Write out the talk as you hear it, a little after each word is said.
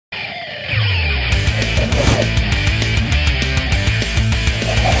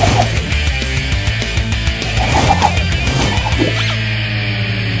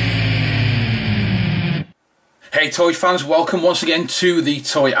toy fans, welcome once again to the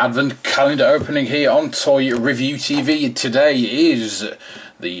Toy Advent Calendar opening here on Toy Review TV. Today is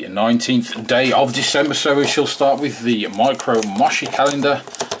the 19th day of December, so we shall start with the Micro Moshi calendar.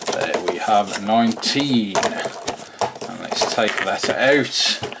 There we have 19, and let's take that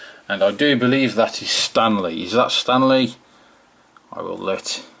out. And I do believe that is Stanley. Is that Stanley? I will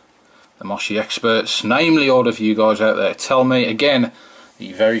let the Moshi experts, namely all of you guys out there, tell me. Again,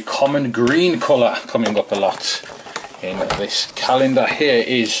 the very common green colour coming up a lot in this calendar. Here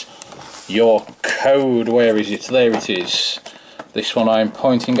is your code. Where is it? There it is. This one I am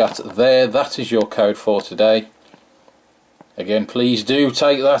pointing at there. That is your code for today. Again, please do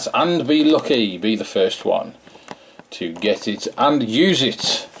take that and be lucky. Be the first one to get it and use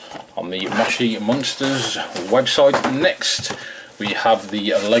it on the Moshi Monsters website. Next, we have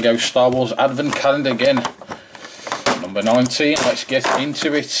the Lego Star Wars Advent Calendar again. Number 19, let's get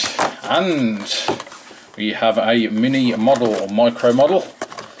into it. And we have a mini model or micro model,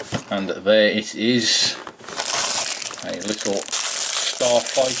 and there it is, a little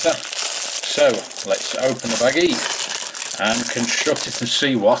starfighter. So let's open the baggie and construct it and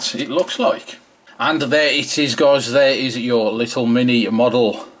see what it looks like. And there it is, guys. There is your little mini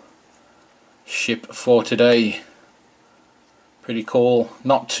model ship for today. Pretty cool,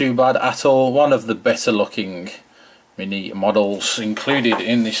 not too bad at all. One of the better looking mini models included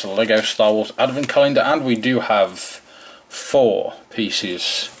in this Lego Star Wars Advent Calendar, and we do have 4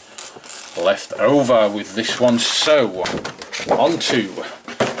 pieces left over with this one. So onto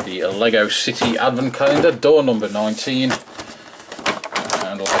the Lego City Advent Calendar, door number 19,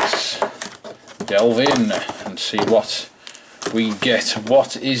 and let's delve in and see what we get.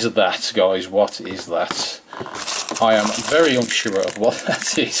 What is that, guys? What is that? I am very unsure of what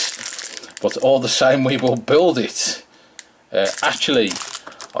that is, but all the same we will build it. Actually,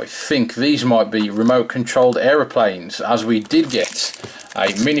 I think these might be remote controlled aeroplanes, as we did get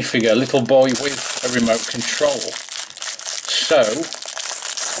a minifigure little boy with a remote control. So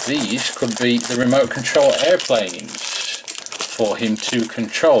these could be the remote control airplanes for him to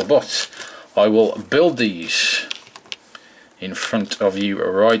control, but I will build these in front of you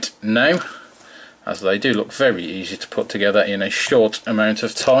right now, as they do look very easy to put together in a short amount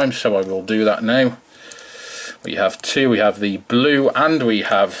of time. So I will do that now. We have 2, we have the blue and we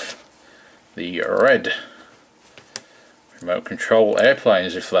have the red remote control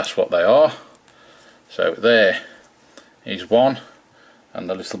airplanes, if that's what they are. So there is one, and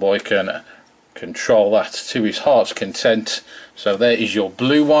the little boy can control that to his heart's content. So there is your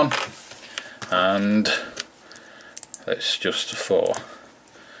blue one, and let's just, for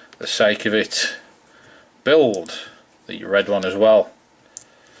the sake of it, build the red one as well,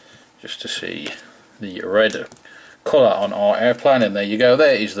 just to see the red colour on our airplane. And there you go,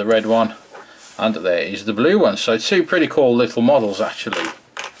 there is the red one and there is the blue one. So 2 pretty cool little models, actually.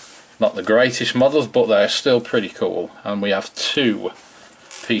 Not the greatest models, but they're still pretty cool. And we have 2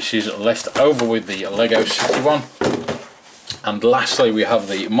 pieces left over with the Lego City one. And lastly, we have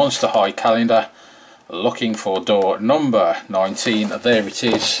the Monster High calendar, looking for door number 19. There it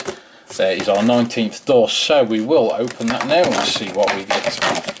is. There is our 19th door, so we will open that now and see what we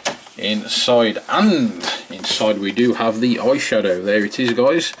get inside. And inside we do have the eyeshadow. There it is,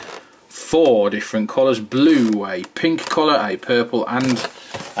 guys. 4 different colours: blue, a pink colour, a purple and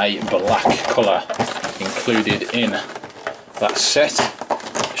a black colour included in that set.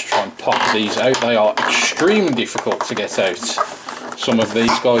 Let's try and pop these out. They are extremely difficult to get out. Some of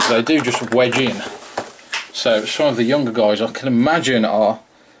these guys, they do just wedge in. So some of the younger guys, I can imagine, are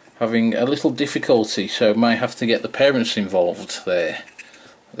having a little difficulty, so may have to get the parents involved there.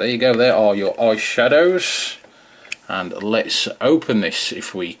 There you go, there are your eyeshadows. And let's open this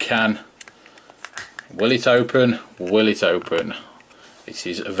if we can. Will it open? Will it open? It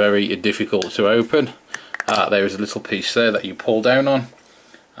is very difficult to open. There is a little piece there that you pull down on,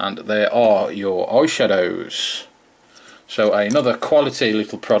 and there are your eyeshadows. So another quality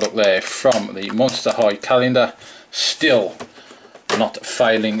little product there from the Monster High calendar, still not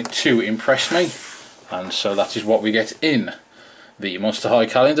failing to impress me. And so that is what we get in the Monster High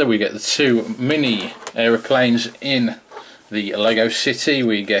calendar. We get the 2 mini aeroplanes in the Lego City.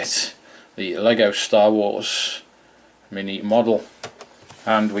 We get the Lego Star Wars mini model,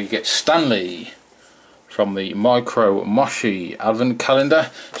 and we get Stanley from the Micro Moshi Advent Calendar.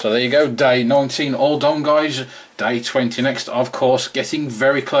 So there you go, day 19 all done, guys. Day 20 next, of course, getting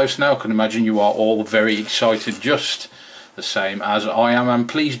very close now. I can imagine you are all very excited, just the same as I am. And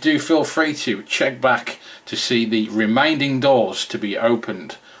please do feel free to check back to see the remaining doors to be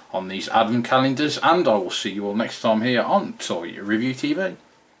opened on these Advent calendars, and I will see you all next time here on Toy Review TV.